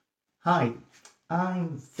Hi,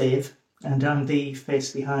 I'm Viv, and I'm the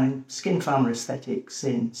face behind Skin Farmer Aesthetics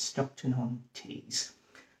in Stockton-on-Tees.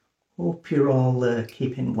 Hope you're all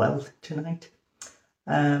keeping well tonight.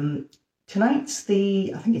 Um, Tonight's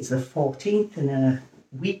I think it's the 14th in a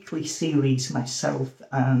weekly series myself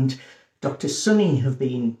and Dr. Sunny have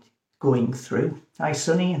been going through. Hi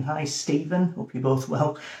Sunny and hi Stephen, hope you're both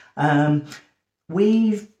well. Um,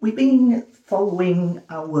 We've been following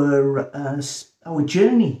our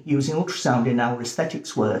journey using ultrasound in our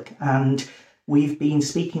aesthetics work, and we've been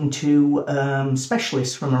speaking to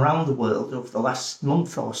specialists from around the world over the last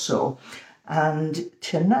month or so. And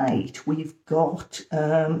tonight we've got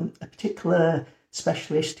a particular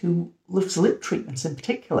specialist who loves lip treatments in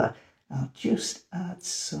particular. I'll just add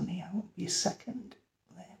Sunny. I won't be a second.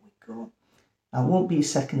 There we go. I won't be a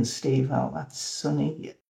second, Steve. I'll add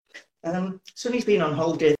Sunny. Sonny's been on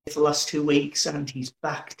holiday for the last 2 weeks and he's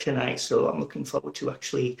back tonight, so I'm looking forward to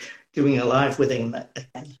actually doing a live with him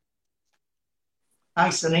again. Hi,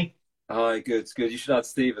 Sonny. Hi, good. You should add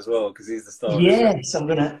Steve as well because he's the star. Yes, I'm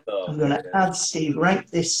gonna add Steve right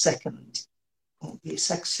this second. Won't be a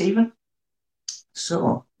sec, Stephen.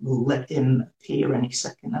 So we'll let him appear any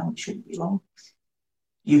second now. It shouldn't be long.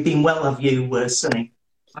 You've been well, have you, Sonny?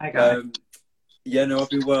 Hi, guys. Yeah, no, I've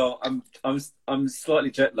been well. I'm slightly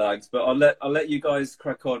jet lagged, but I'll let you guys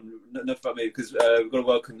crack on. Enough about me because we've got to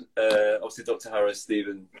welcome obviously Dr. Harris,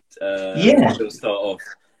 Stephen. Yeah. We'll start off.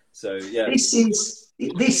 So yeah, this is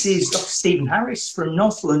Dr. Stephen Harris from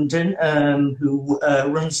North London, who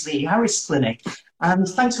runs the Harris Clinic. And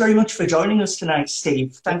thanks very much for joining us tonight,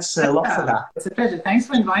 Steve. Thanks a lot for that. It's a pleasure. Thanks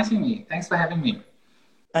for inviting me. Thanks for having me.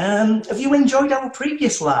 Have you enjoyed our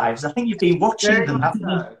previous lives? I think you've been watching them, haven't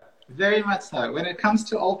you? Very much so. When it comes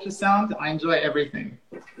to ultrasound, I enjoy everything.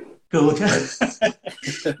 Good.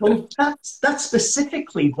 Well, that's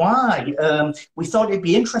specifically why we thought it'd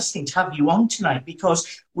be interesting to have you on tonight,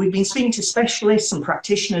 because we've been speaking to specialists and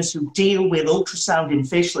practitioners who deal with ultrasound in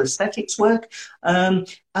facial aesthetics work.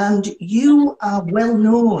 And you are well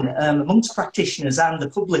known amongst practitioners and the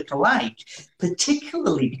public alike,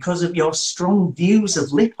 particularly because of your strong views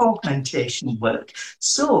of lip augmentation work.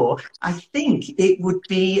 So I think it's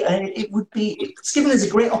given us a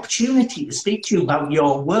great opportunity to speak to you about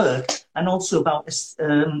your work and also about this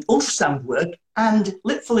ultrasound work and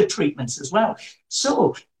lip filler treatments as well.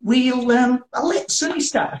 So I'll let Sunny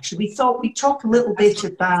start. Actually, we thought we'd talk a little bit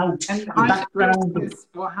about the background.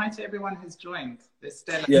 Well, hi to everyone who's joined. This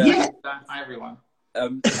Stella. Yeah. Hi everyone. I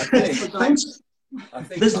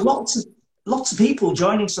think there's lots of people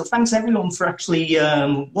joining, so thanks everyone for actually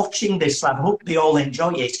watching this live. I hope they all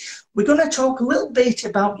enjoy it. We're going to talk a little bit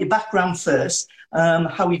about your background first,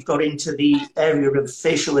 how you've got into the area of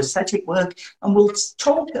facial aesthetic work, and we'll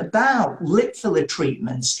talk about lip filler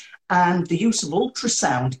treatments and the use of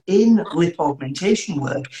ultrasound in lip augmentation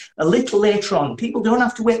work a little later on. People don't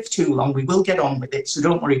have to wait for too long. We will get on with it, so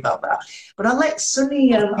don't worry about that. But I'll let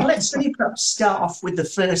Sunny perhaps start off with the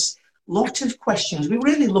first lot of questions. We're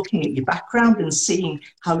really looking at your background and seeing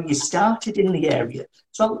how you started in the area.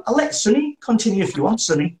 So I'll let Sunny continue if you want,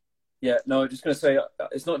 Sunny. Yeah, no, I'm just going to say,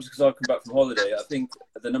 it's not just because I've come back from holiday. I think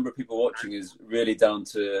the number of people watching is really down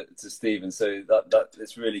to Steve, and so that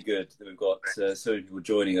it's really good that we've got so many people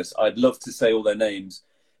joining us. I'd love to say all their names,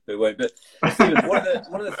 but we won't. But Stephen, one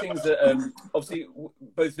of the things that obviously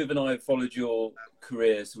both Viv and I have followed your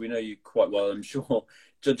career, so we know you quite well. I'm sure,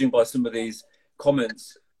 judging by some of these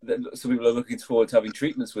comments, that some people are looking forward to having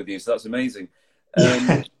treatments with you. So that's amazing.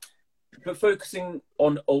 But focusing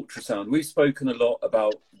on ultrasound, we've spoken a lot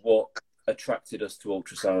about what attracted us to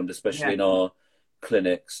ultrasound, especially in our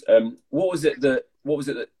clinics. What was it that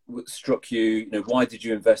struck you? You know, why did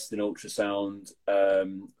you invest in ultrasound?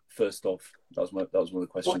 First off, that was one of the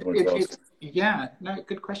questions I wanted to ask. Yeah, no,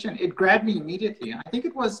 good question. It grabbed me immediately. I think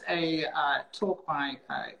it was a talk by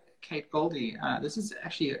Kate Goldie. This is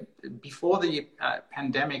actually before the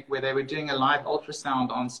pandemic, where they were doing a live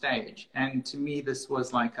ultrasound on stage. And to me, this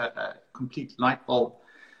was like a complete light bulb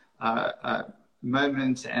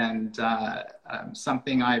moment, and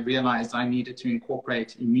something I realized I needed to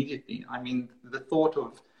incorporate immediately. I mean, the thought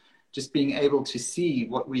of just being able to see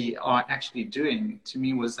what we are actually doing, to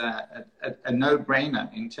me, was a no-brainer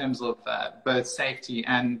in terms of both safety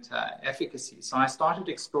and efficacy. So I started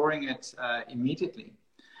exploring it immediately.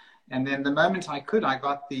 And then the moment I could, I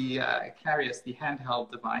got the Clarius, the handheld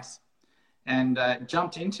device, and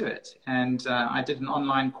jumped into it. And I did an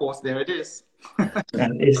online course. There it is.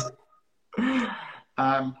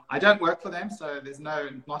 I don't work for them, so there's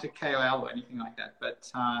not a KOL or anything like that. But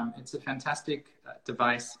it's a fantastic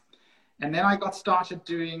device. And then I got started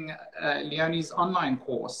doing Leonie's online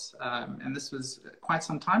course, and this was quite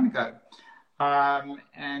some time ago.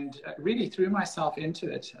 And really threw myself into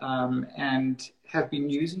it, and have been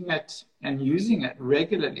using it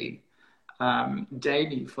regularly,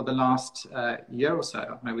 daily for the last year or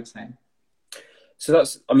so, I would say. So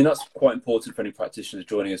that's quite important for any practitioners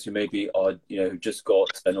joining us who maybe are, who just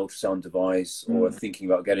got an ultrasound device or are thinking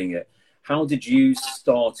about getting it. How did you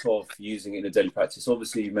start off using it in a daily practice?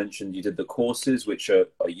 Obviously, you mentioned you did the courses, which are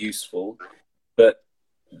useful, but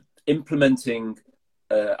implementing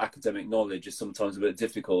academic knowledge is sometimes a bit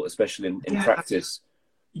difficult, especially in practice.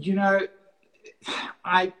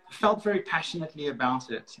 I felt very passionately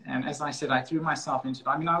about it. And as I said, I threw myself into it.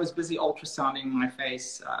 I mean, I was busy ultrasounding my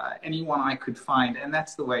face, anyone I could find. And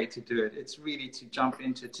that's the way to do it. It's really to jump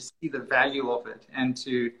into it, to see the value of it and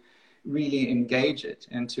to really engage it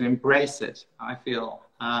and to embrace it, I feel.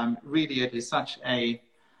 Really, it is such a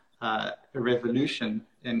revolution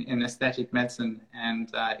in aesthetic medicine.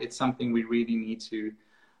 And it's something we really need to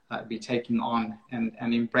be taking on and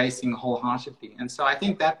embracing wholeheartedly. And so I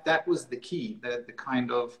think that was the key, the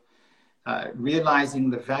kind of realizing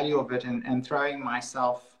the value of it and throwing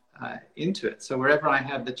myself into it. So wherever I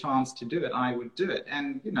had the chance to do it, I would do it.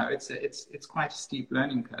 And, it's quite a steep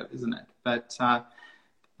learning curve, isn't it? But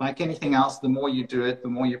like anything else, the more you do it, the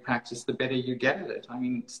more you practice, the better you get at it. I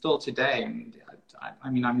mean, still today,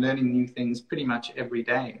 I'm learning new things pretty much every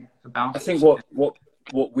day about it. I think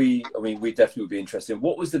we'd definitely be interested in.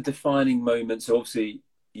 What was the defining moment? So obviously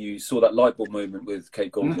you saw that light bulb moment with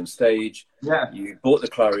Kate Goldie on stage. Yeah. You bought the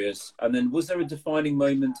Clarius. And then was there a defining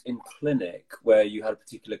moment in clinic where you had a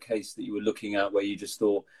particular case that you were looking at where you just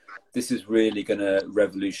thought, this is really going to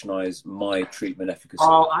revolutionize my treatment efficacy?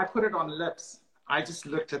 Oh, I put it on lips. I just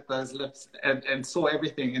looked at those lips and saw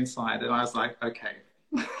everything inside. And I was like, okay,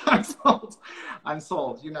 I'm sold.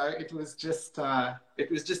 It was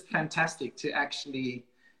just fantastic to actually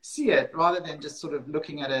see it rather than just sort of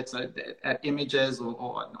looking at it at images or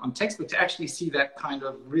on textbook, to actually see that kind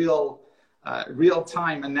of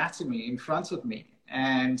real-time anatomy in front of me.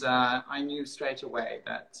 And I knew straight away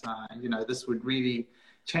that, this would really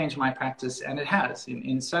change my practice. And it has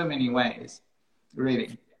in so many ways,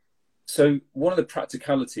 really. So one of the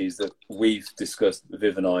practicalities that we've discussed,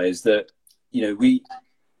 Viv and I, is that, in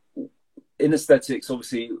aesthetics,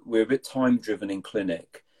 obviously, we're a bit time driven in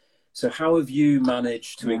clinic. So how have you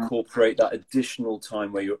managed to incorporate that additional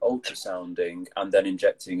time where you're ultrasounding and then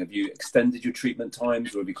injecting? Have you extended your treatment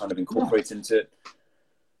times, or have you kind of incorporated into it?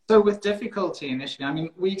 So with difficulty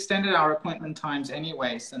initially, we extended our appointment times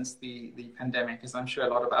anyway since the pandemic, as I'm sure a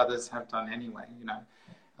lot of others have done anyway,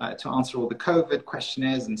 to answer all the COVID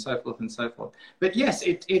questionnaires and so forth and so forth. But yes,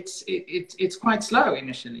 it's quite slow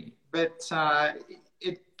initially, but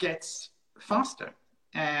it gets faster.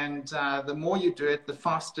 And the more you do it, the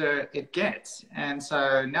faster it gets. And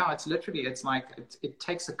so now it's like it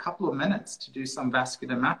takes a couple of minutes to do some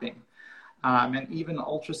vascular mapping. And even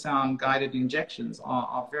ultrasound guided injections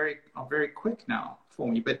are very quick now for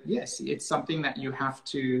me. But yes, it's something that you have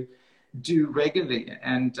to do regularly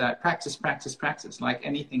and practice like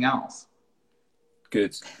anything else.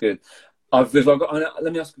 Good. Let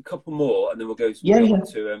me ask a couple more and then we'll go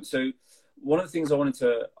to so one of the things I wanted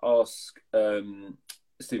to ask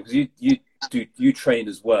Steve, because you train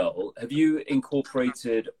as well, have you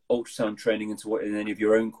incorporated ultrasound training in any of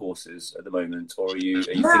your own courses at the moment, or are you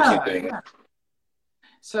thinking of doing it?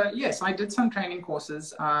 So yes, I did some training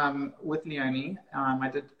courses with Leonie. I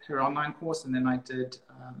did her online course, and then I did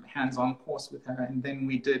hands-on course with her, and then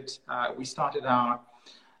we started our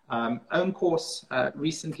own course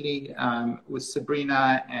recently with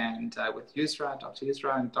Sabrina and with Dr.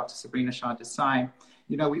 Yusra and Dr. Sabrina Shah Desai.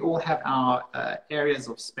 We all have our areas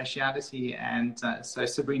of speciality, and so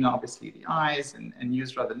Sabrina obviously the eyes, and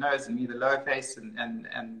Yusra the nose, and me the lower face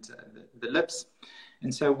and the lips.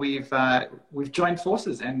 And so we've joined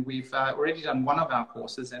forces, and we've already done one of our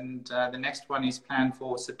courses, and the next one is planned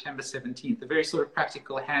for September 17th. A very sort of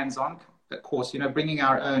practical, hands-on course, bringing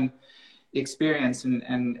our own experiences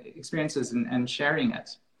and sharing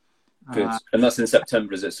it. Good, and that's in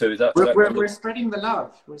September, is it? So is that we're spreading the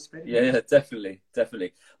love. Yeah, definitely.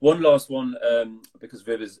 One last one, because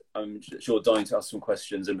Viv is, I'm sure, dying to ask some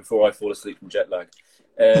questions, and before I fall asleep from jet lag.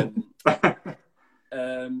 And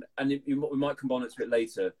we might combine it a bit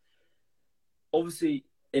later. Obviously,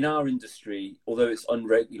 in our industry, although it's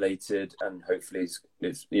unregulated and hopefully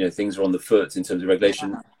it's things are on the foot in terms of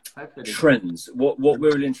regulation, trends. What we're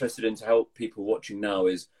really interested in to help people watching now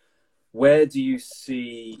is, where do you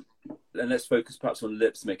see, and let's focus perhaps on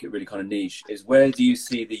lips to make it really kind of niche, is where do you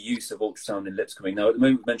see the use of ultrasound in lips coming? Now, at the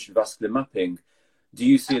moment, we mentioned vascular mapping, Do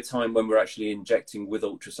you see a time when we're actually injecting with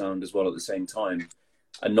ultrasound as well at the same time,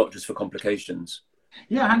 and not just for complications?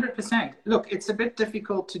 Yeah, 100%. Look, it's a bit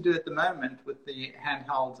difficult to do at the moment with the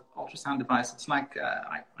handheld ultrasound device. It's like,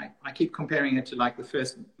 I keep comparing it to like the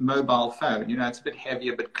first mobile phone. You know, it's a bit heavy,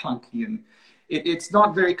 a bit clunky, and it's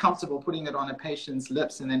not very comfortable putting it on a patient's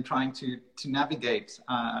lips and then trying to navigate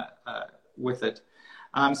with it.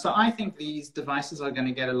 So I think these devices are going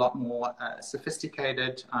to get a lot more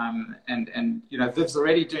sophisticated, and you know, Viv's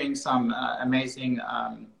already doing some amazing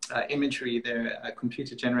imagery there,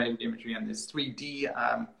 computer-generated imagery, and there's 3D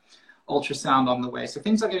ultrasound on the way. So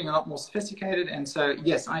things are getting a lot more sophisticated, and so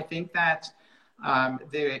yes, I think that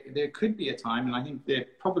there could be a time, and I think there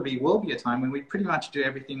probably will be a time when we pretty much do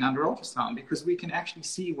everything under ultrasound, because we can actually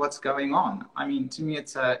see what's going on. I mean, to me,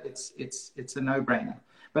 it's a no-brainer.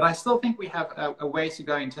 But I still think we have a way to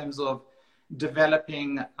go in terms of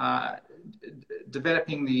developing the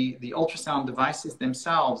ultrasound devices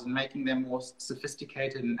themselves and making them more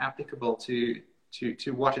sophisticated and applicable to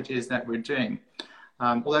what it is that we're doing.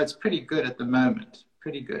 Although it's pretty good at the moment,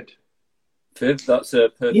 pretty good. Viv, that's a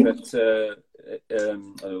perfect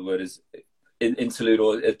word is interlude,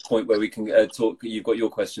 or a point where we can talk. You've got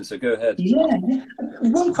your question, so go ahead. Yeah,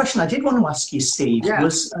 one question I did want to ask you, Steve,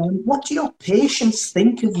 was what do your patients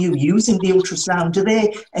think of you using the ultrasound? Do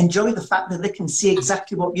they enjoy the fact that they can see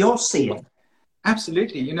exactly what you're seeing?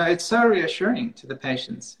 Absolutely. You know, it's so reassuring to the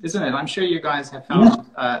patients, isn't it? I'm sure you guys have found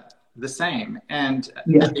the same, and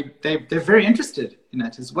they're very interested in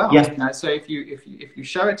it as well. You know, so if you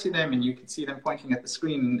show it to them and you can see them pointing at the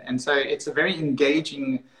screen, and so it's a very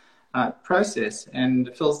engaging process,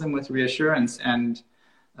 and fills them with reassurance and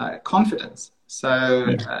confidence.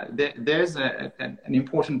 So there's an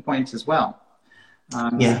important point as well.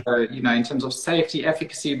 So, you know, in terms of safety,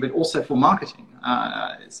 efficacy, but also for marketing,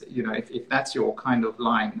 you know, if that's your kind of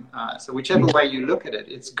line. So whichever way you look at it,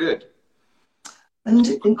 it's good. And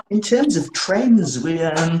in terms of trends,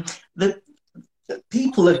 the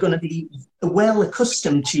people are going to be well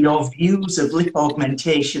accustomed to your views of lip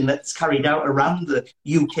augmentation that's carried out around the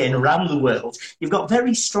UK and around the world. You've got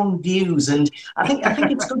very strong views, and I think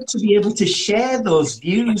it's good to be able to share those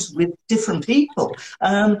views with different people.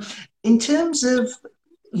 In terms of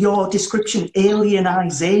your description,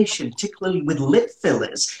 alienization, particularly with lip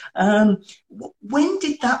fillers, when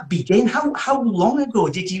did that begin? How long ago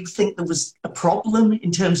did you think there was a problem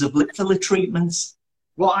in terms of lip filler treatments?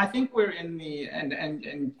 Well, I think we're in the,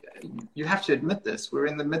 and you have to admit this, we're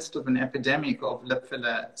in the midst of an epidemic of lip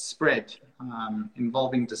filler spread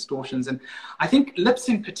involving distortions. And I think lips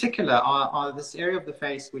in particular are this area of the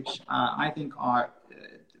face which I think are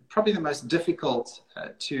probably the most difficult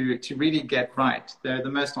to really get right. They're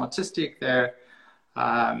the most artistic, they're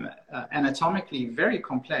anatomically very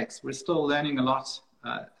complex. We're still learning a lot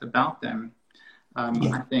about them.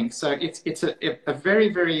 I think so. It's a very,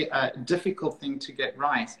 very difficult thing to get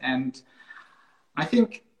right, and I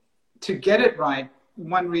think to get it right,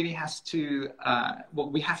 one really has to.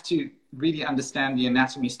 We have to really understand the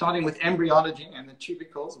anatomy, starting with embryology and the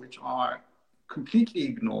tubercles, which are completely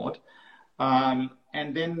ignored, and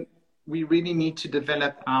then we really need to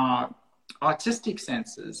develop our artistic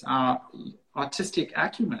senses, our artistic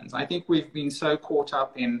acumens. I think we've been so caught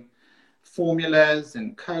up in formulas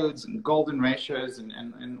and codes and golden ratios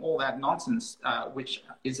and all that nonsense, which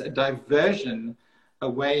is a diversion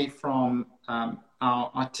away from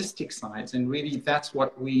our artistic sides. And really, that's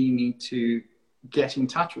what we need to get in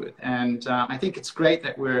touch with. And I think it's great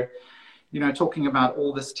that we're, you know, talking about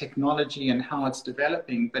all this technology and how it's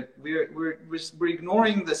developing, but we're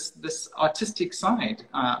ignoring this artistic side,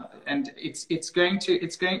 and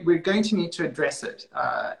we're going to need to address it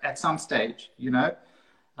at some stage, you know.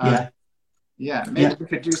 Maybe we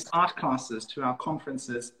could do art classes to our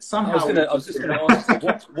conferences somehow. I was just going to ask you,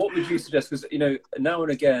 what would you suggest? Because, you know, now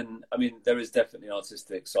and again, I mean, there is definitely an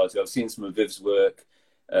artistic side to it. I've seen some of Viv's work,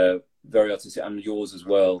 very artistic, and yours as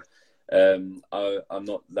well. I'm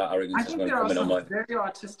not that arrogant. I think there are some very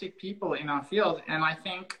artistic people in our field, and I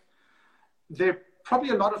think there are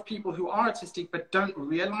probably a lot of people who are artistic but don't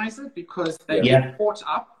realize it, because they get caught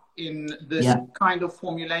up in this kind of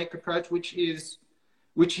formulaic approach, which is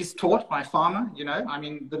taught by pharma. You know, I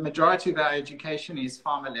mean, the majority of our education is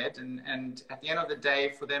pharma-led, and at the end of the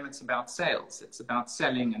day, for them, it's about sales. It's about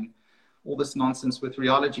selling and all this nonsense with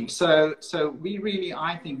rheology. So we really,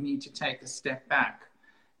 I think, need to take a step back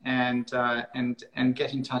and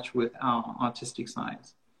get in touch with our artistic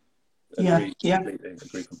sides. Agree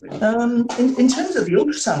completely. In terms of the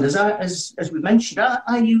ultrasound, as we mentioned,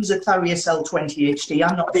 I use a Clarius L20 HD.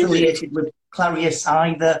 I'm not affiliated with Clarius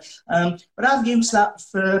either. But I've used that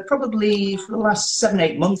for probably for the last 7,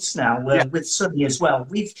 8 months now with Sunny as well.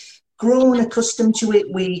 We've grown accustomed to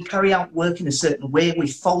it. We carry out work in a certain way. We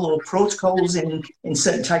follow protocols in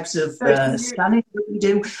certain types of scanning that we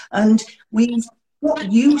do. And we've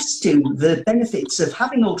got used to the benefits of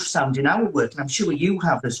having ultrasound in our work, and I'm sure you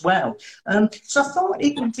have as well. So I thought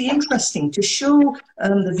it would be interesting to show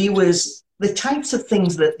the viewers the types of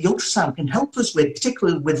things that the ultrasound can help us with,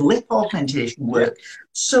 particularly with lip augmentation work.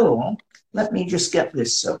 So let me just get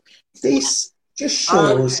this. So this just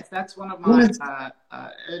shows... yes, that's one of my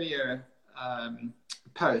earlier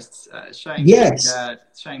posts showing,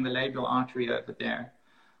 showing the labial artery over there.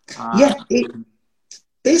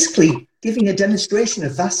 Basically giving a demonstration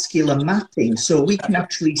of vascular mapping, so we can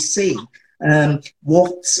actually see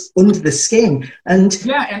what's under the skin. And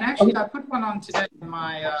actually I put one on today in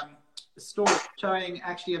my story showing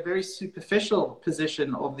actually a very superficial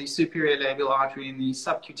position of the superior labial artery in the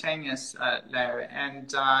subcutaneous layer,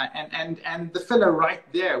 and the filler right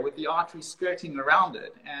there with the artery skirting around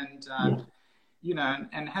it, and you know,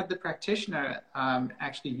 and had the practitioner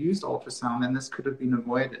actually used ultrasound, then this could have been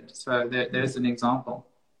avoided. So there's an example.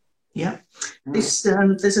 Yeah, this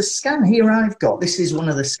there's a scan here I've got. This is one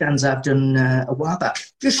of the scans I've done a while back.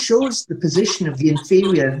 Just shows the position of the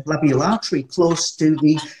inferior labial artery close to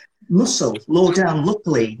the muscle, low down,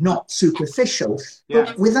 luckily not superficial.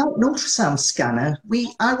 But without an ultrasound scanner,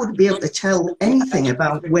 I wouldn't be able to tell anything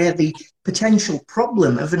about where the potential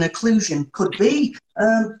problem of an occlusion could be.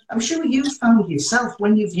 I'm sure you've found yourself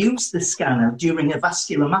when you've used the scanner during a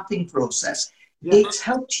vascular mapping process, it's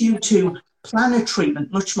helped you to plan a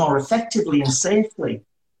treatment much more effectively and safely.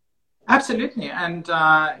 Absolutely, and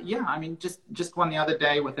I mean, just one the other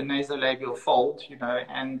day with a nasolabial fold, you know,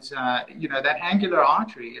 and you know, that angular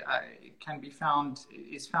artery can be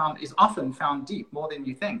is often found deep, more than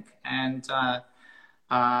you think, and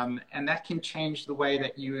that can change the way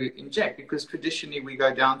that you inject, because traditionally we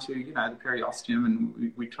go down to, you know, the periosteum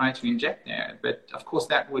and we try to inject there, but of course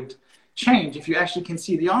that would change if you actually can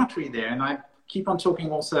see the artery there. And I keep on talking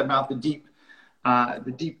also about the deep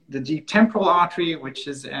temporal artery, which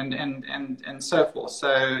is and so forth.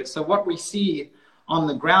 So what we see on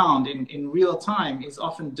the ground in real time is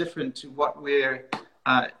often different to what we're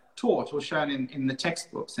taught or shown in the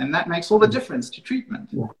textbooks, and that makes all the difference to treatment.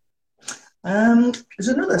 There's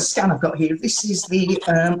another scan I've got here. This is the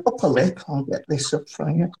upper lip. I'll get this up for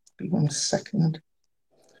you. Be 1 second.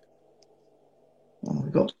 There we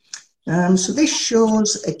go. So this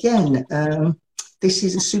shows again. This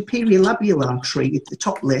is a superior labial artery at the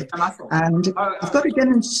top lip, and I've got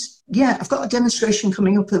a demonstration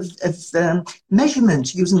coming up of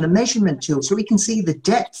measurement using the measurement tool, so we can see the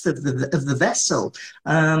depth of the vessel.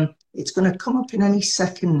 It's going to come up in any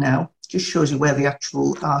second now. Just shows you where the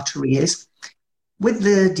actual artery is. With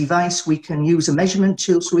the device, we can use a measurement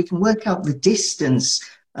tool, so we can work out the distance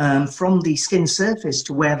from the skin surface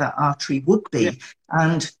to where that artery would be,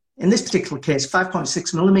 and in this particular case,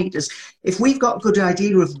 5.6 millimeters. If we've got a good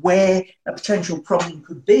idea of where a potential problem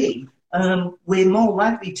could be, we're more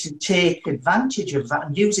likely to take advantage of that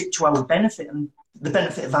and use it to our benefit and the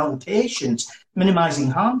benefit of our patients,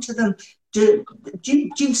 minimizing harm to them. Do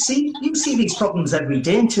you see these problems every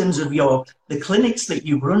day in terms of the clinics that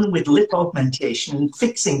you run with lip augmentation and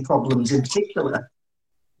fixing problems in particular?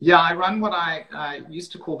 Yeah, I run what I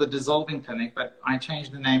used to call the dissolving clinic, but I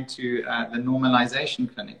changed the name to the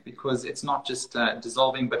normalization clinic, because it's not just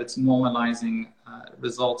dissolving, but it's normalizing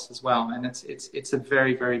results as well. And it's a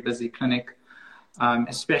very, very busy clinic,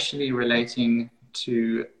 especially relating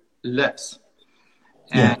to lips.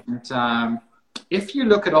 And if you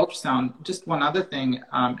look at ultrasound, just one other thing,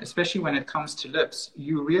 especially when it comes to lips,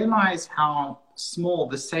 you realize how small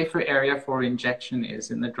the safer area for injection is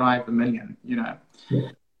in the dry vermilion, you know.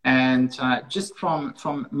 And just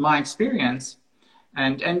from my experience,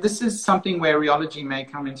 and this is something where rheology may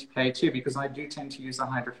come into play too, because I do tend to use a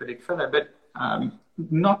hydrophilic filler, but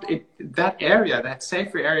that area, that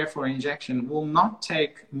safer area for injection, will not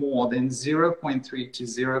take more than 0.3 to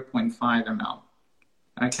 0.5 ml.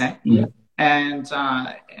 Okay. Yeah. And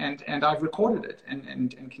I've recorded it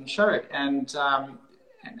and can show it, and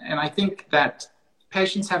I think that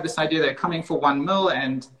patients have this idea they're coming for 1 mil,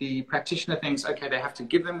 and the practitioner thinks, okay, they have to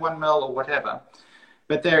give them 1 mil or whatever,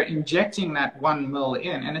 but they're injecting that 1 mil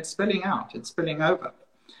in, and it's spilling out, it's spilling over.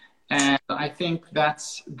 And I think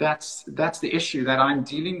that's the issue that I'm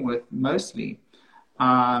dealing with mostly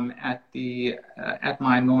at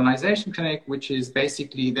my normalization clinic, which is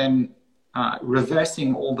basically then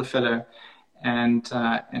reversing all the filler and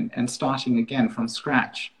starting again from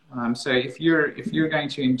scratch. So if you're going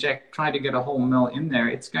to inject, try to get a whole mil in there,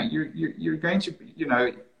 you're going to, you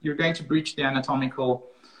know, you're going to breach the anatomical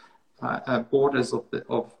borders of the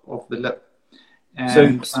lip.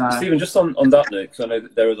 And, so, Stephen, just on that note, because I know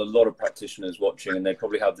that there are a lot of practitioners watching, and they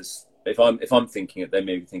probably have this. If I'm thinking it, they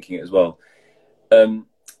may be thinking it as well.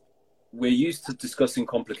 We're used to discussing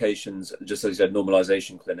complications, just as you said,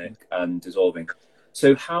 normalization clinic and dissolving.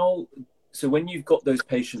 So when you've got those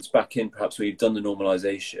patients back in, perhaps where you've done the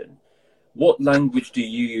normalization, what language do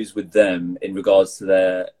you use with them in regards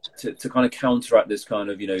to to kind of counteract this kind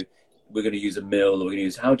of, you know, we're going to use a mill, or we're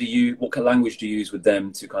going to use, what kind of language do you use with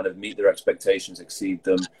them to kind of meet their expectations, exceed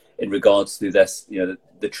them in regards to their, you know,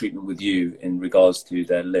 the treatment with you in regards to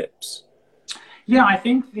their lips? Yeah, I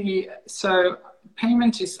think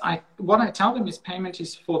payment is, what I tell them is payment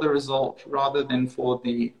is for the result rather than for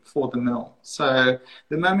the mill. So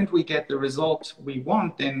the moment we get the result we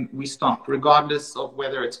want, then we stop, regardless of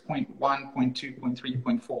whether it's 0.1, 0.2, 0.3,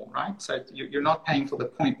 0.4, right? So you're not paying for the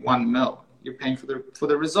 0.1 mill. You're paying for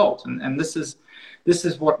the result, and this is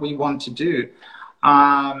what we want to do.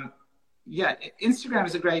 Yeah, Instagram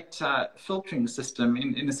is a great filtering system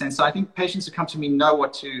in a sense. So I think patients who come to me know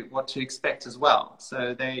what to expect as well.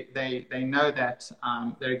 So they know that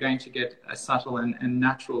they're going to get a subtle and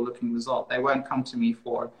natural looking result. They won't come to me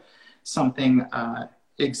for something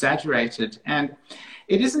exaggerated. And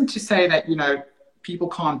it isn't to say that, you know, people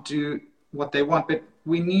can't do what they want, but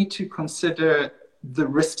we need to consider the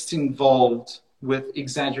risks involved with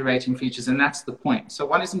exaggerating features, and that's the point. So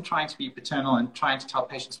one isn't trying to be paternal and trying to tell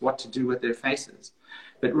patients what to do with their faces,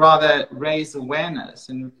 but rather raise awareness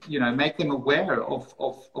and, you know, make them aware of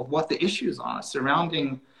what the issues are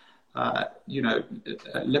surrounding, you know,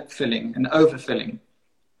 lip filling and overfilling,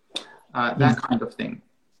 that kind of thing.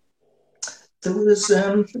 There was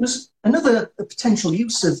another potential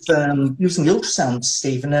use of using the ultrasound,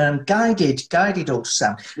 Stephen, guided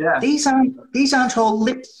ultrasound. Yeah. These aren't all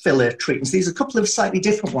lip filler treatments. These are a couple of slightly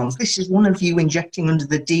different ones. This is one of you injecting under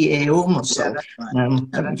the DAO muscle. Yeah, that's right.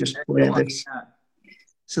 Let me just play this. Yeah.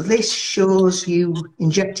 So this shows you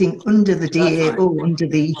injecting under the DAO, under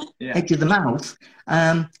the edge of the mouth,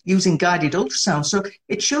 using guided ultrasound. So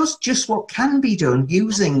it shows just what can be done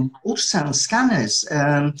using ultrasound scanners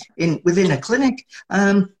within a clinic.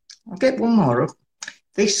 I'll get one more up.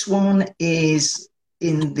 This one is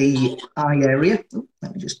in the eye area. Ooh,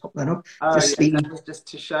 let me just pop that up. That was just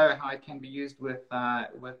to show how it can be used with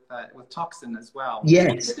toxin as well.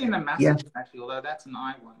 Yes. Especially in the masseter, actually, although that's an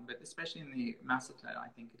eye one, but especially in the masseter, I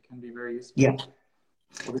think it can be very useful. Yeah.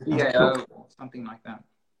 Or the DAO or something like that.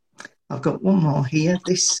 I've got one more here.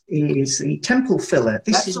 This is the temple filler.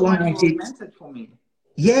 This is one I did. For me.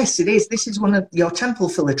 Yes, it is. This is one of your temple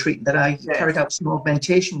filler treatment that I carried out some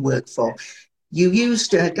augmentation work for. You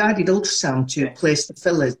used a guided ultrasound to place the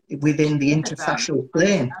filler within the interfacial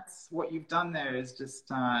plane. That's what you've done there is just,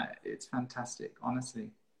 it's fantastic,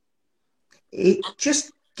 honestly. It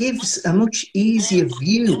just gives a much easier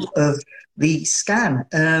view of the scan,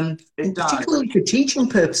 particularly for teaching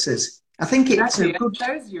purposes. I think it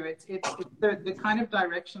shows you it's the kind of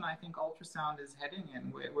direction I think ultrasound is heading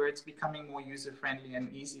in, where it's becoming more user-friendly and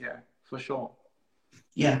easier, for sure.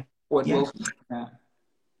 Yeah. Or it will be, yeah.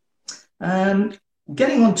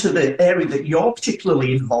 Getting on to the area that you're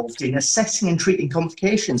particularly involved in, assessing and treating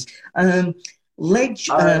complications. Dissolving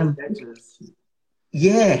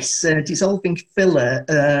filler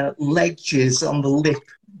ledges on the lip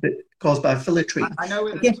caused by filler treatment. I know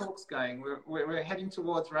where the talk's going. We're heading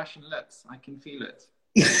towards Russian lips. I can feel it.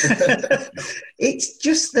 It's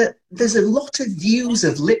just that there's a lot of views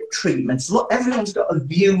of lip treatments. Everyone's got a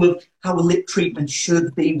view of how a lip treatment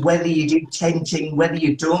should be, whether you do tenting, whether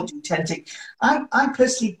you don't do tenting. I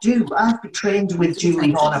personally do. I've been trained with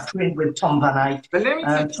Julie Horn, I've trained with Tom Van Eyck. But let me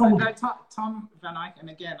tell you, Tom Van Eyck, and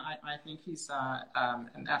again, I think he's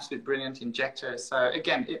an absolute brilliant injector. So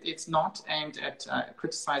again, it's not aimed at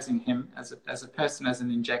criticizing him as a person, as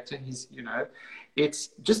an injector. He's, you know, it's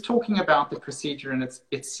just talking about the procedure in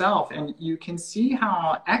itself. And you can see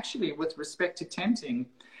how actually with respect to tenting,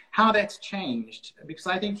 how that's changed. Because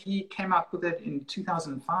I think he came up with it in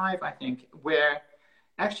 2005, I think, where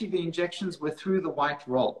actually the injections were through the white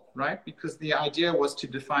roll, right? Because the idea was to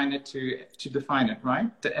define it,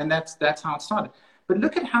 right? And that's how it started. But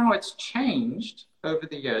look at how it's changed over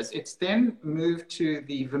the years. It's then moved to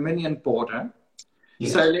the vermilion border.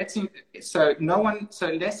 Yes. So less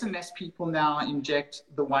and less people now inject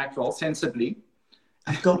the white roll sensibly.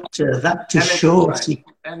 I've got that to show. Right. You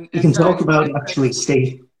can talk about it actually,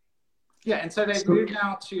 Steve. Yeah, and so they've moved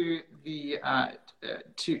now to the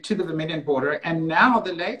to the vermilion border. And now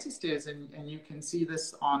the latest is, and you can see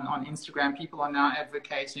this on Instagram, people are now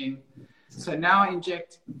advocating, so now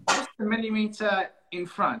inject just a millimeter in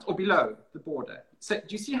front or below the border. So do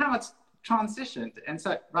you see how it's transitioned? And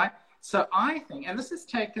so, right? So I think, and this has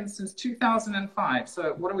taken since 2005.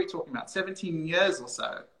 So what are we talking about? 17 years or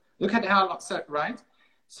so. Look at how long, so, right?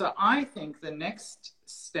 So I think the next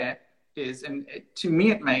step is, and to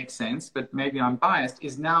me it makes sense, but maybe I'm biased,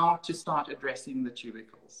 is now to start addressing the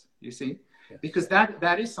tubercles, you see? Yeah. Because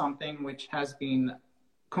that is something which has been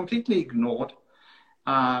completely ignored.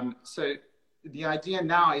 So the idea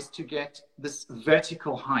now is to get this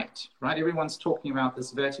vertical height, right? Everyone's talking about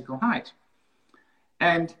this vertical height.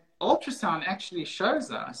 And ultrasound actually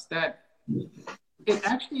shows us that it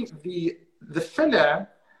actually, the filler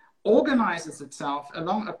organizes itself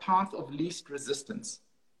along a path of least resistance,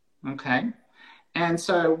 okay? And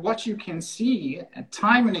so what you can see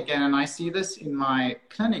time and again, and I see this in my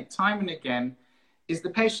clinic time and again, is the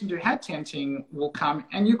patient who had tenting will come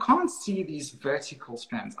and you can't see these vertical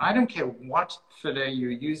strands. I don't care what filler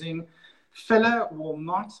you're using. Filler will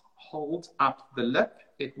not hold up the lip.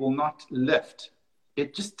 It will not lift.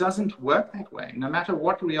 It just doesn't work that way. No matter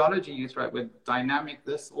what rheology you throw with dynamic,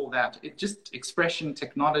 this, all that, it just expression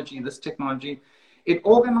technology, this technology, it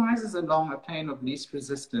organizes along a plane of least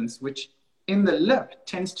resistance, which in the lip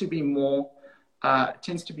tends to be more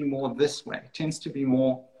this way, tends to be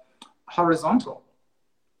more horizontal.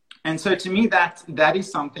 And so to me, that is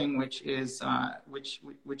something which is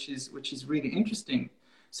really interesting.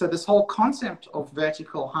 So this whole concept of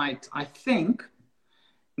vertical height, I think,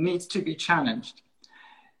 needs to be challenged.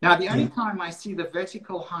 Now, the only time I see the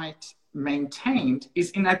vertical height maintained is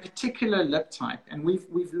in a particular lip type. And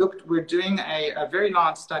we're doing a very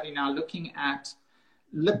large study now looking at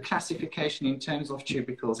lip classification in terms of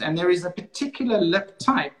tubercles. And there is a particular lip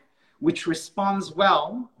type which responds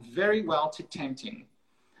very well to tenting.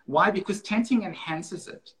 Why? Because tenting enhances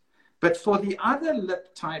it. But for the other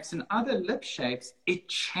lip types and other lip shapes, it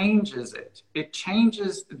changes it. It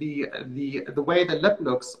changes the way the lip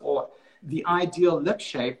looks, or the ideal lip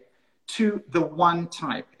shape, to the one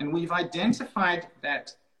type. And we've identified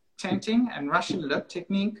that tenting and Russian lip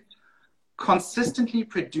technique consistently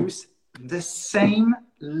produce the same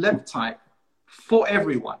lip type for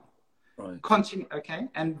everyone. Right. Okay,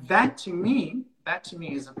 and that to me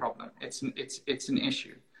is a problem. It's an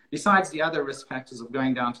issue. Besides the other risk factors of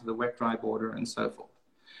going down to the wet-dry border and so forth.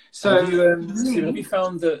 So, have you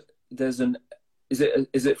found that there's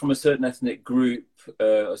is it from a certain ethnic group,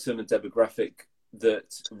 a certain demographic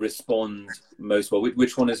that respond most well?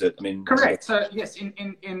 Which one is it? I mean, correct. So yes,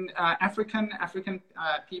 in African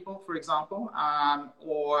people, for example,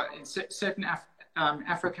 or in certain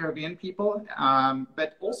Afro-Caribbean people,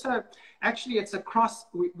 but also actually it's across.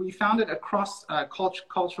 We found it across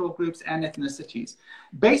cultural groups and ethnicities.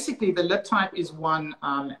 Basically, the lip type is one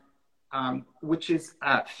which is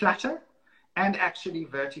flatter and actually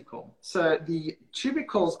vertical. So the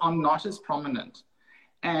tubercles are not as prominent.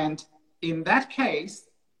 And in that case,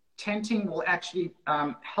 tenting will actually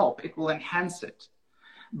help. It will enhance it.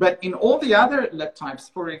 But in all the other lip types,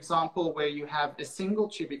 for example, where you have a single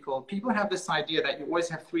tubercle, people have this idea that you always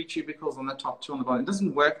have 3 tubercles on the top, 2 on the bottom. It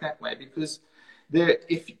doesn't work that way, because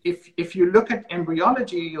if you look at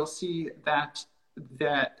embryology, you'll see that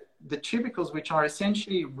the tubercles, which are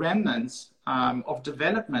essentially remnants of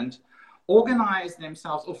development, organize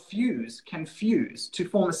themselves or can fuse to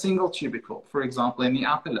form a single tubercle, for example, in the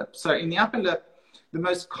upper lip. So in the upper lip, the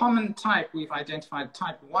most common type we've identified,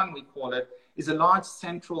 type 1 we call it, is a large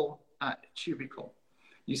central tubercle,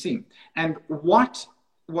 you see. And what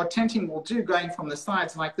tenting will do, going from the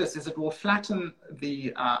sides like this, is it will flatten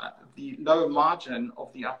the lower margin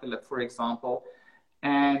of the upper lip, for example,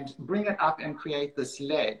 and bring it up and create this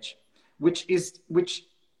ledge, which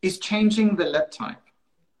is changing the lip type.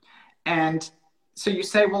 And so you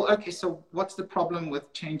say, well, okay, so what's the problem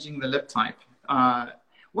with changing the lip type?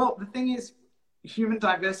 Well, the thing is, human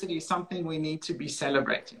diversity is something we need to be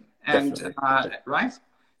celebrating. And right?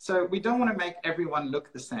 So we don't want to make everyone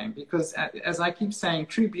look the same, because as I keep saying,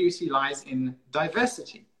 true beauty lies in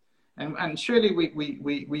diversity. And surely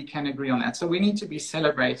we can agree on that. So we need to be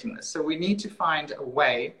celebrating this. So we need to find a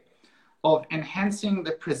way of enhancing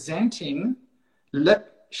the presenting lip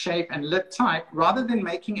shape and lip type, rather than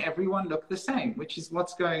making everyone look the same, which is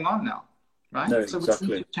what's going on now, right? No, so exactly.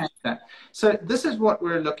 we need to change that. So this is what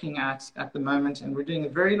we're looking at the moment, and we're doing a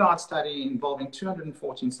very large study involving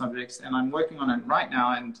 214 subjects, and I'm working on it right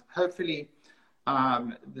now, and hopefully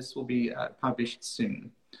this will be published soon.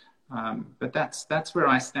 But that's where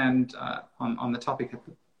I stand on the topic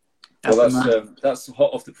Well, that's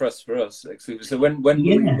hot off the press for us. So when will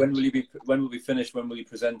we finish? When will you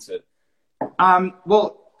present it?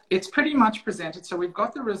 Well, it's pretty much presented. So we've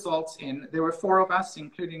got the results in. There were 4 of us,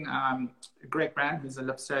 including Greg Brand, who's a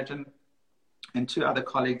lip surgeon, and 2 other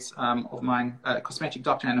colleagues of mine, a cosmetic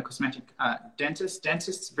doctor and a cosmetic dentist.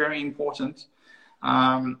 Dentist's very important.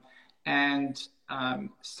 And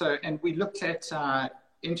we looked at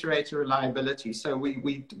inter-rater reliability. So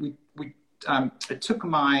we took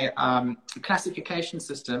my classification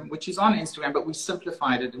system, which is on Instagram, but we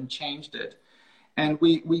simplified it and changed it. And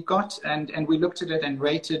we looked at it and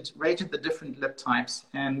rated the different lip types,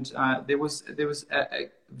 and there was a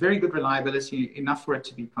very good reliability, enough for it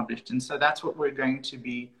to be published. And so that's what we're going to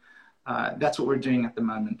be. That's what we're doing at the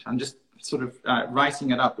moment. I'm just sort of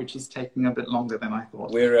writing it up, which is taking a bit longer than I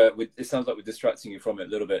thought. It sounds like we're distracting you from it a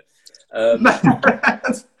little bit.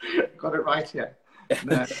 Got it right here.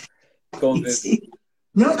 Go on, it's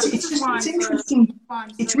interesting.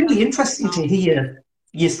 It's really interesting to hear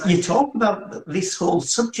you talk about this whole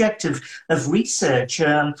subject of research.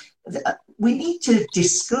 We need to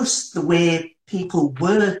discuss the way people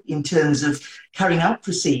work in terms of carrying out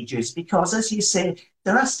procedures, because, as you say,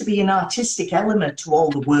 there has to be an artistic element to all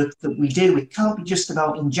the work that we do. It can't be just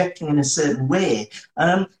about injecting in a certain way.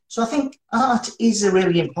 So I think art is a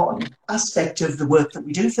really important aspect of the work that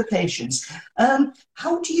we do for patients.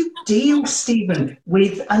 How do you deal, Stephen,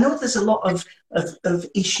 with, I know there's a lot of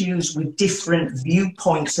issues with different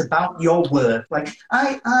viewpoints about your work. Like,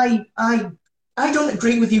 I don't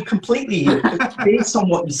agree with you completely based on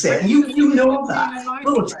what you say, and you know that.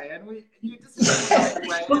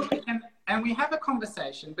 And we have a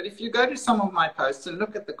conversation, but if you go to some of my posts and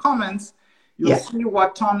look at the comments, you'll see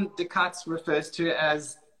what Tom DeCutts refers to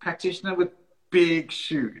as practitioner with big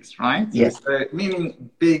shoes, right? Yes. So, meaning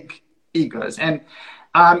big egos. And,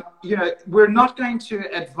 we're not going to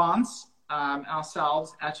advance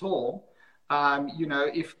ourselves at all.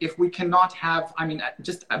 If we cannot have,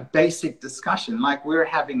 just a basic discussion like we're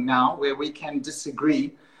having now, where we can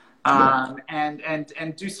disagree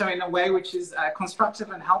and do so in a way which is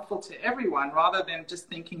constructive and helpful to everyone, rather than just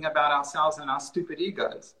thinking about ourselves and our stupid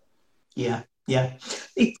egos. Yeah. You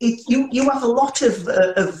have a lot of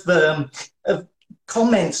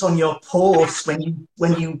comments on your posts when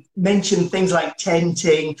you mention things like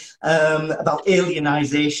tenting, about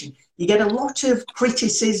alienization. You get a lot of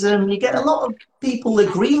criticism, you get a lot of people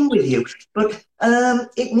agreeing with you, but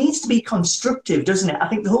it needs to be constructive, doesn't it? I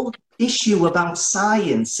think the whole issue about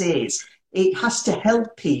science is it has to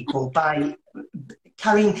help people by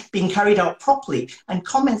being carried out properly, and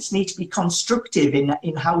comments need to be constructive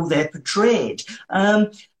in how they're portrayed.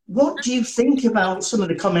 What do you think about some of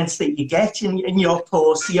the comments that you get in your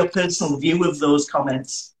posts, your personal view of those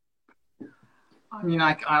comments?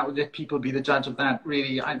 I would let people be the judge of that,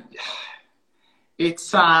 really.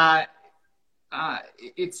 It's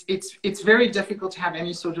very difficult to have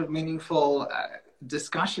any sort of meaningful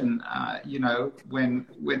discussion, when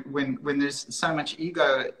there's so much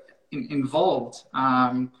ego involved.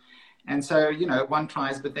 And so, one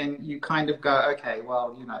tries, but then you kind of go, okay,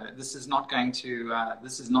 well, this is not going to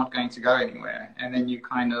go anywhere. And then you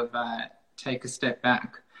kind of take a step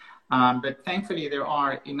back. But thankfully, there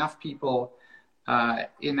are enough people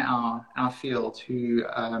in our field who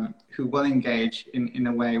will engage in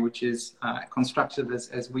a way which is constructive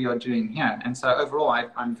as we are doing here. And so overall,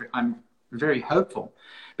 I'm very hopeful.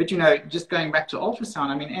 But, just going back to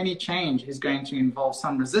ultrasound, any change is going to involve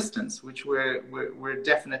some resistance, which we're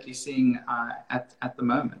definitely seeing at the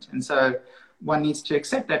moment. And so one needs to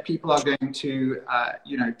accept that people are going to,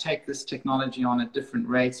 take this technology on at different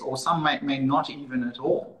rates, or some may not even at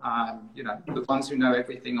all. The ones who know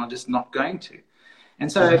everything are just not going to.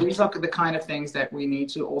 And so these are the kind of things that we need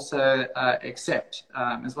to also accept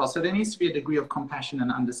as well. So there needs to be a degree of compassion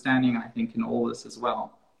and understanding, I think, in all this as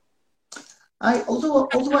well. Although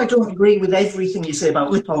I don't agree with everything you say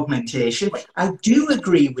about lip augmentation, I do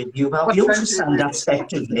agree with you about the ultrasound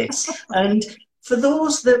aspect of this. And for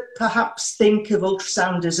those that perhaps think of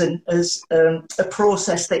ultrasound as a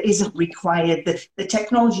process that isn't required, the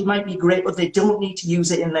technology might be great, but they don't need to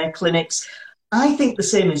use it in their clinics, I think the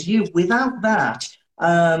same as you. Without that,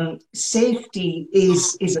 safety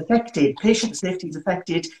is affected, patient safety is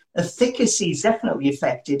affected, efficacy is definitely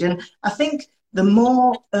affected. And I think the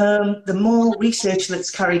more research that's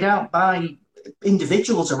carried out by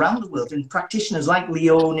individuals around the world, and practitioners like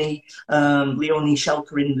Leonie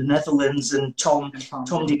Schelker in the Netherlands, and Tom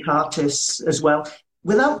DeCutts as well,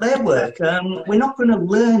 without their work, we're not going to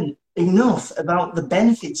learn enough about the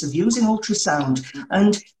benefits of using ultrasound.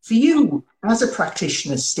 And for you as a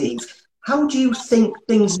practitioner, Steve, how do you think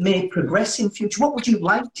things may progress in future? What would you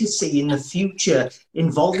like to see in the future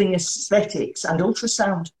involving aesthetics and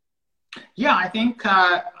ultrasound? Yeah, I think,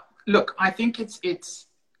 look, I think it's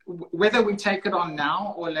whether we take it on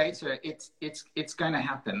now or later, it's going to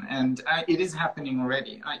happen, and it is happening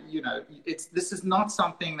already. You know, this is not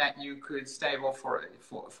something that you could stave off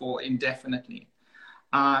for indefinitely.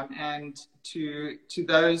 And to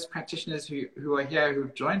those practitioners who are here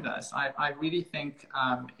who've joined us, I really think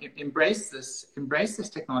embrace this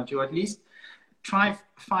technology, or at least try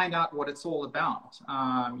find out what it's all about.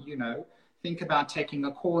 You know, think about taking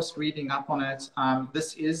a course, reading up on it.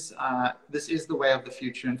 This is the way of the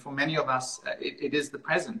future, and for many of us, it is the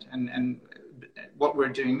present and what we're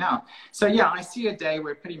doing now. So yeah, I see a day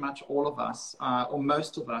where pretty much all of us, or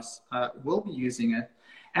most of us, will be using it.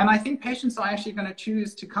 And I think patients are actually going to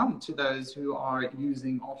choose to come to those who are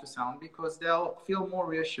using ultrasound because they'll feel more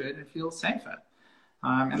reassured and feel safer.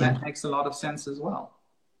 And that makes a lot of sense as well.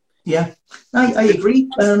 Yeah, I agree.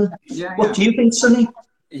 What do you think, Sonny?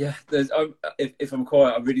 Yeah, if I'm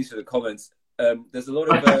quiet, I'm reading through the comments. There's a lot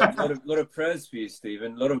of prayers for you,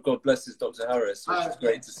 Stephen. A lot of God blesses Dr. Harris, which is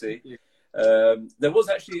great to see. There was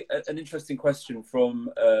actually an interesting question from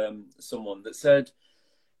someone that said,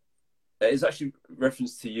 it's actually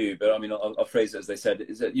reference to you, but I mean, I'll phrase it as they said,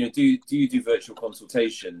 is that, you know, do you do virtual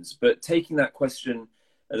consultations? But taking that question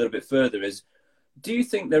a little bit further is, do you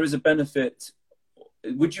think there is a benefit?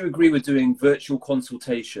 Would you agree with doing virtual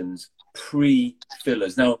consultations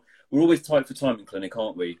pre-fillers? Now, we're always tight for time in clinic,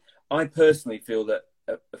 aren't we? I personally feel that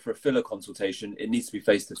for a filler consultation, it needs to be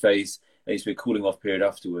face-to-face. There needs to be a cooling off period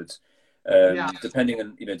afterwards, depending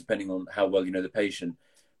on how well you know the patient.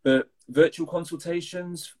 But virtual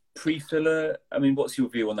consultations, pre-filler, I mean, what's your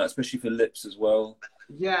view on that, especially for lips as well?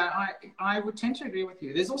 Yeah, I would tend to agree with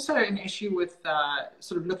you. There's also an issue with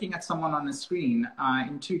sort of looking at someone on the screen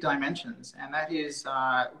in 2 dimensions, and that is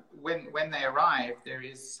when they arrive, there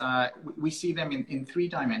is we see them in 3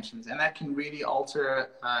 dimensions, and that can really alter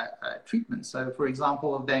treatment. So, for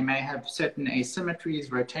example, they may have certain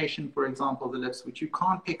asymmetries, rotation, for example, of the lips, which you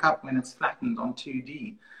can't pick up when it's flattened on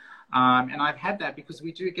 2D. And I've had that because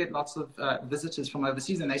we do get lots of visitors from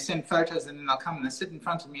overseas, and they send photos, and then they'll come and they sit in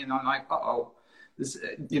front of me, and I'm like, uh-oh. This,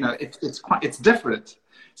 you know, it's different.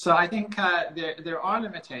 So I think there are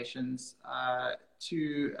limitations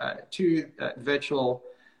to virtual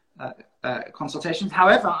consultations.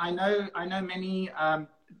 However, I know many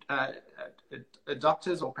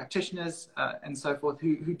doctors or practitioners and so forth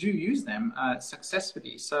who do use them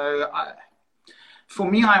successfully. So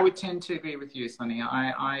for me, I would tend to agree with you, Sonny.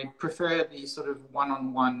 I prefer the sort of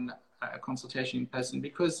one-on-one consultation in person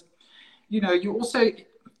because, you know,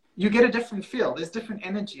 you get a different feel. There's different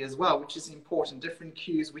energy as well, which is important, different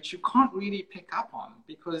cues, which you can't really pick up on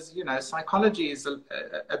because, you know, psychology is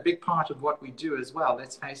a big part of what we do as well,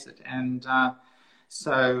 let's face it. And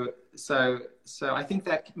so I think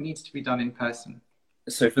that needs to be done in person.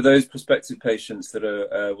 So for those prospective patients that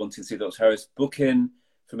are wanting to see Dr. Harris, book in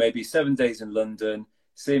for maybe 7 days in London,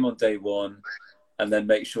 see him on day 1, and then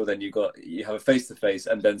make sure then you have a face-to-face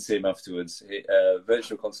and then see him afterwards.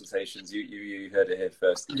 Virtual consultations, you heard it here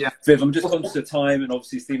first. Yeah. Viv, I'm just conscious of time, and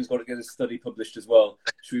obviously Stephen's got to get his study published as well.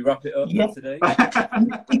 Should we wrap it up today?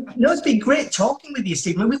 No, it's been great talking with you,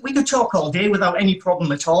 Stephen. We could talk all day without any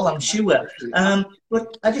problem at all, I'm sure.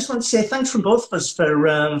 But I just want to say thanks from both of us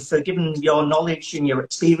for giving your knowledge and your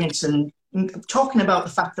experience and talking about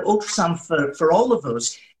the fact that ultrasound for all of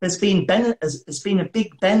us has been a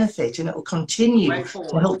big benefit, and it will continue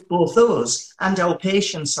to help both us and our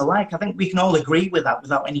patients alike. I think we can all agree with that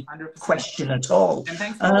without any 100%. Question at all. And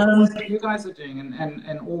thanks for what you guys are doing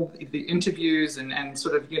and all the interviews and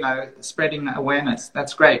sort of, you know, spreading awareness.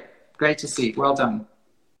 That's great. Great to see. Well done.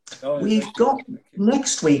 We've got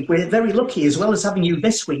next week, we're very lucky as well as having you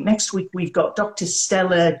this week. Next week, we've got Dr.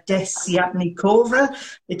 Stella Desiatnikova.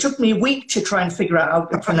 It took me a week to try and figure out how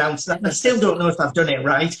to pronounce that. And I still don't know if I've done it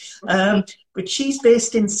right. But she's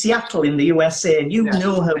based in Seattle in the USA, and you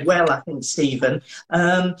know her well, I think, Stephen.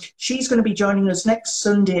 She's going to be joining us next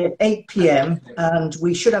Sunday at 8 p.m, and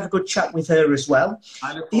we should have a good chat with her as well.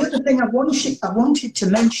 The other thing I wanted to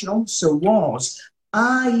mention also was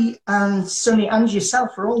I and Sonny and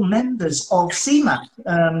yourself are all members of CMAC,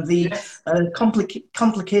 the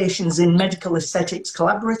Complications in Medical Aesthetics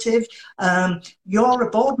Collaborative. You're a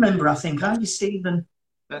board member, I think, aren't you, Stephen?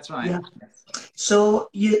 That's right. Yeah. So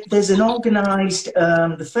there's an organised,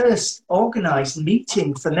 the first organised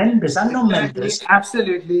meeting for members and non-members.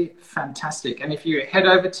 Absolutely fantastic. And if you head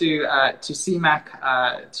over to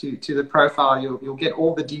CMAC, to the profile, you'll get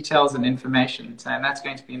all the details and information. And that's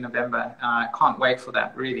going to be in November. I can't wait for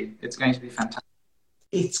that, really. It's going to be fantastic.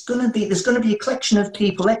 there's going to be a collection of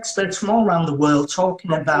people, experts from all around the world,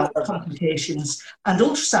 talking about complications and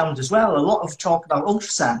ultrasound as well. A lot of talk about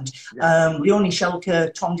ultrasound. Leonie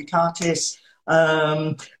Schelke, Tom DeCartis.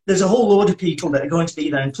 There's a whole load of people that are going to be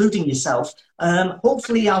there, including yourself.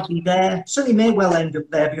 Hopefully I'll be there. Sonny may well end up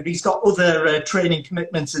there because he's got other training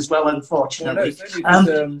commitments as well, unfortunately. Well,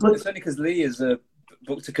 no, it's only because Lee is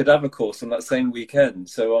booked a cadaver course on that same weekend,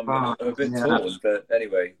 so I'm a bit torn. But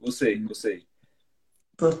anyway, we'll see.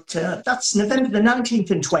 But that's November the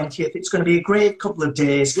 19th and 20th. It's going to be a great couple of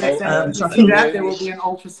days. So I think that there will be an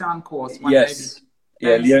ultrasound course. Yes.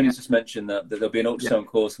 Yeah, Leonie's just mentioned that there'll be an ultrasound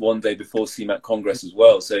course one day before CMAC Congress as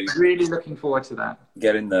well. So really looking forward to that.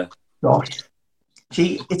 Get in there. Gosh.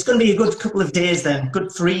 Gee, it's going to be a good couple of days then.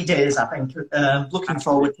 Good 3 days, I think. Looking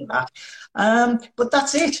forward to that. But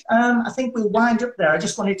that's it. I think we'll wind up there. I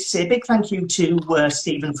just wanted to say a big thank you to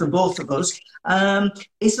Stephen from both of us.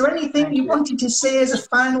 Is there anything you wanted to say as a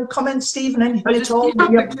final comment, Stephen? Anything at all? Keep up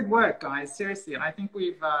the good work, guys. Seriously, I think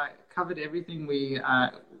we've covered everything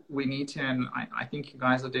we need to, and I think you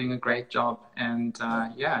guys are doing a great job. And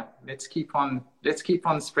yeah, let's keep on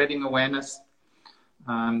spreading awareness.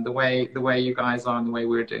 The way you guys are and the way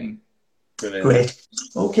we're doing. Brilliant. Great.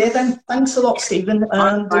 Okay then, thanks a lot, Stephen.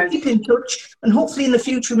 We'll keep in touch, and hopefully in the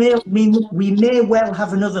future we may well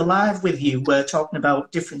have another live with you talking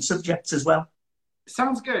about different subjects as well.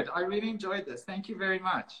 Sounds good. I really enjoyed this. Thank you very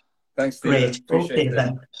much. Thanks, Stephen. Great. Okay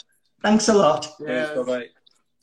then. Thanks a lot. Yes. Bye-bye.